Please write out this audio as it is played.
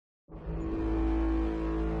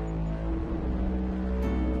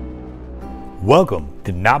Welcome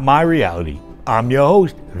to Not My Reality. I'm your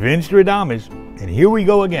host, Vince Stradamus, and here we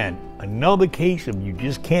go again. Another case of you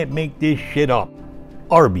just can't make this shit up.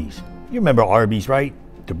 Arby's. You remember Arby's, right?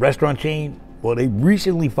 The restaurant chain? Well, they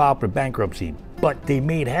recently filed for bankruptcy, but they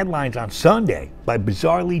made headlines on Sunday by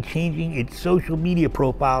bizarrely changing its social media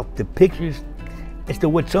profile to pictures as to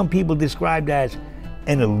what some people described as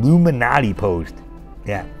an Illuminati post.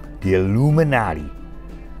 Yeah, the Illuminati.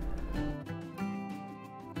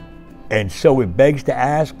 And so it begs to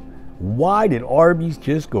ask, why did Arby's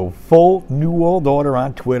just go full New World Order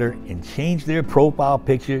on Twitter and change their profile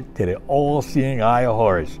picture to the all-seeing eye of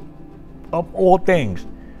Horus? Of all things,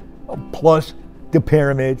 plus the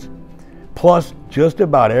pyramids, plus just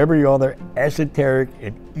about every other esoteric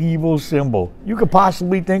and evil symbol you could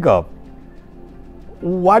possibly think of.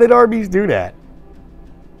 Why did Arby's do that?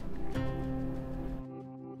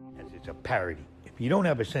 It's a parody. If you don't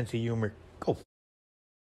have a sense of humor, go.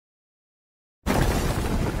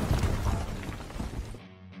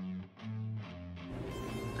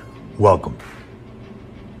 Welcome.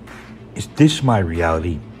 Is this my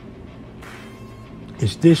reality?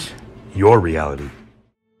 Is this your reality?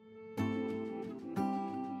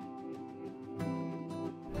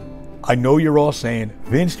 I know you're all saying,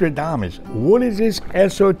 Vince Stradamus, what is this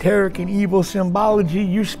esoteric and evil symbology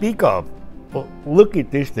you speak of? Well, look at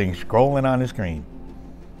this thing scrolling on the screen.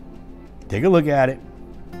 Take a look at it.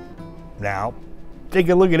 Now, take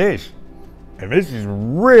a look at this. And this is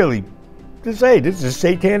really, to say, this is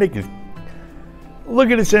satanic. Look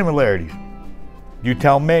at the similarities. You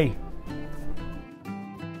tell me.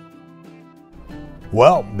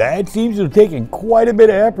 Well, that seems to have taken quite a bit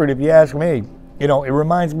of effort, if you ask me. You know, it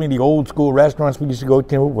reminds me of the old school restaurants we used to go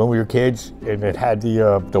to when we were kids, and it had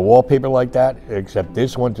the wallpaper like that, except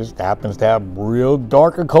this one just happens to have real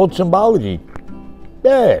dark occult symbology.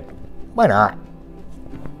 Yeah, why not?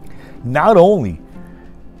 Not only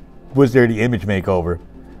was there the image makeover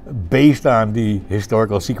based on the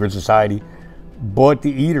Historical Secret Society, but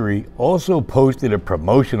the eatery also posted a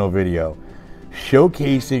promotional video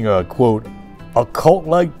showcasing a, quote,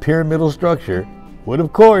 occult-like pyramidal structure with,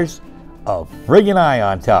 of course, a friggin' eye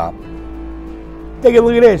on top. Take a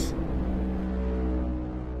look at this.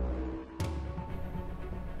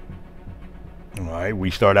 All right, we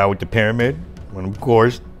start out with the pyramid, and of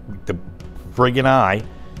course, the friggin' eye.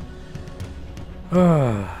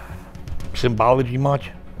 Symbology much?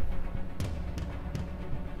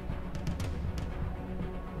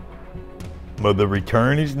 But the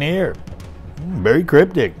return is near. Very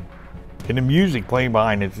cryptic. And the music playing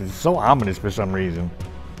behind it is so ominous for some reason.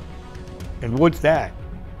 And what's that?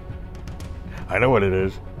 I know what it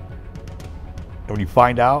is. And when you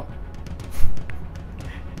find out,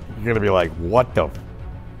 you're going to be like, what the?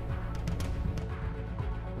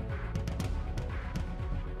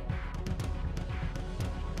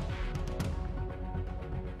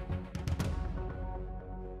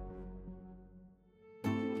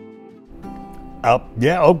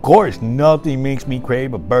 Yeah, of course, nothing makes me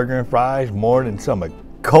crave a burger and fries more than some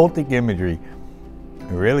occultic imagery.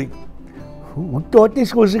 Really? Who thought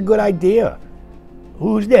this was a good idea?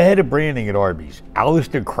 Who's the head of branding at Arby's?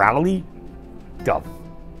 Aleister Crowley?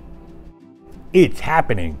 It's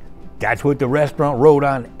happening. That's what the restaurant wrote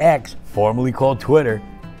on X, formerly called Twitter.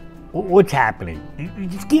 What's happening? You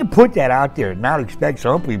just can't put that out there and not expect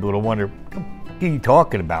some people to wonder, what are you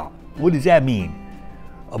talking about? What does that mean?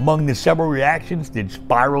 Among the several reactions that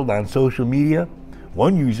spiraled on social media,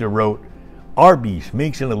 one user wrote, Arby's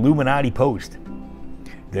makes an Illuminati post.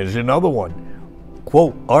 There's another one,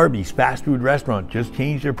 quote, Arby's fast food restaurant just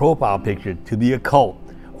changed their profile picture to the occult,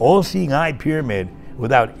 all-seeing eye pyramid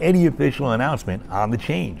without any official announcement on the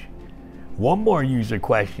change. One more user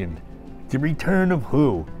questioned, the return of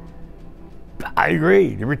who? I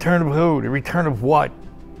agree, the return of who? The return of what?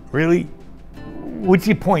 Really? What's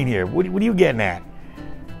your point here? What are you getting at?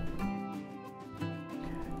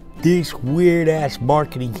 This weird-ass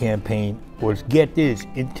marketing campaign was, get this,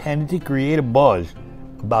 intended to create a buzz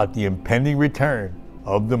about the impending return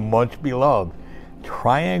of the much-beloved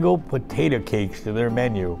triangle potato cakes to their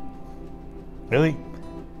menu. Really?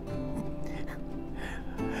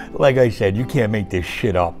 Like I said, you can't make this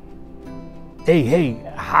shit up. Hey,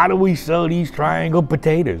 how do we sell these triangle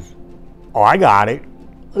potatoes? Oh, I got it.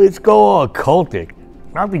 Let's go all occultic.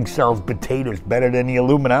 Nothing sells potatoes better than the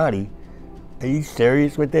Illuminati. Are you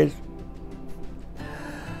serious with this?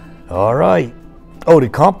 All right. Oh, the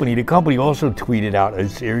company also tweeted out a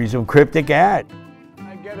series of cryptic ads.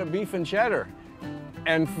 I get a beef and cheddar,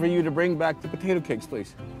 and for you to bring back the potato cakes,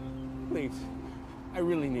 please. Please. I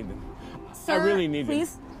really need them. Sir, I really need them.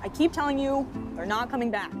 Please, I keep telling you, they're not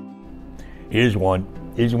coming back. Here's one.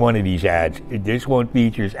 is one of these ads. This one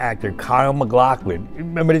features actor Kyle MacLachlan.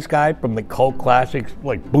 Remember this guy from the cult classics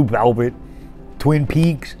like Blue Velvet, Twin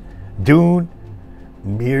Peaks, Dune?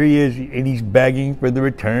 And here he is, and he's begging for the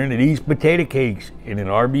return of these potato cakes in an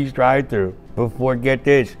Arby's drive-thru. Before, get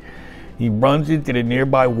this, he runs into the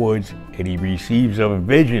nearby woods and he receives a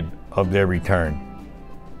vision of their return.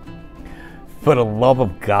 For the love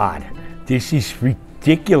of God, this is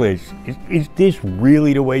ridiculous. Is this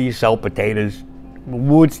really the way you sell potatoes?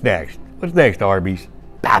 What's next? What's next, Arby's?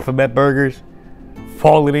 Baphomet burgers?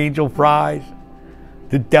 Fallen angel fries?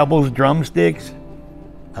 The devil's drumsticks?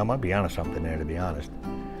 I might be onto something there, to be honest.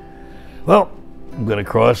 Well, I'm going to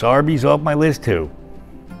cross Arby's off my list, too.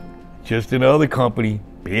 Just another company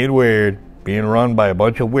being weird, being run by a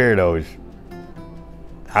bunch of weirdos.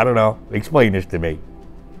 I don't know. Explain this to me.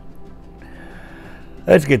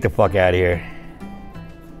 Let's get the fuck out of here.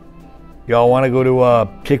 Y'all want to go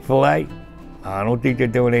to Chick-fil-A? I don't think they're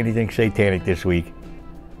doing anything satanic this week.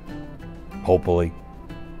 Hopefully.